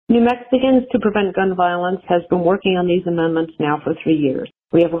New Mexicans to Prevent Gun Violence has been working on these amendments now for 3 years.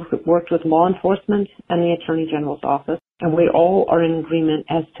 We have worked with law enforcement and the Attorney General's office, and we all are in agreement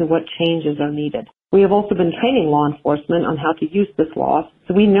as to what changes are needed. We have also been training law enforcement on how to use this law,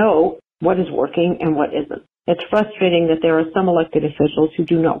 so we know what is working and what isn't. It's frustrating that there are some elected officials who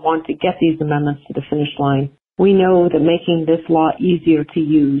do not want to get these amendments to the finish line. We know that making this law easier to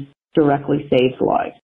use directly saves lives.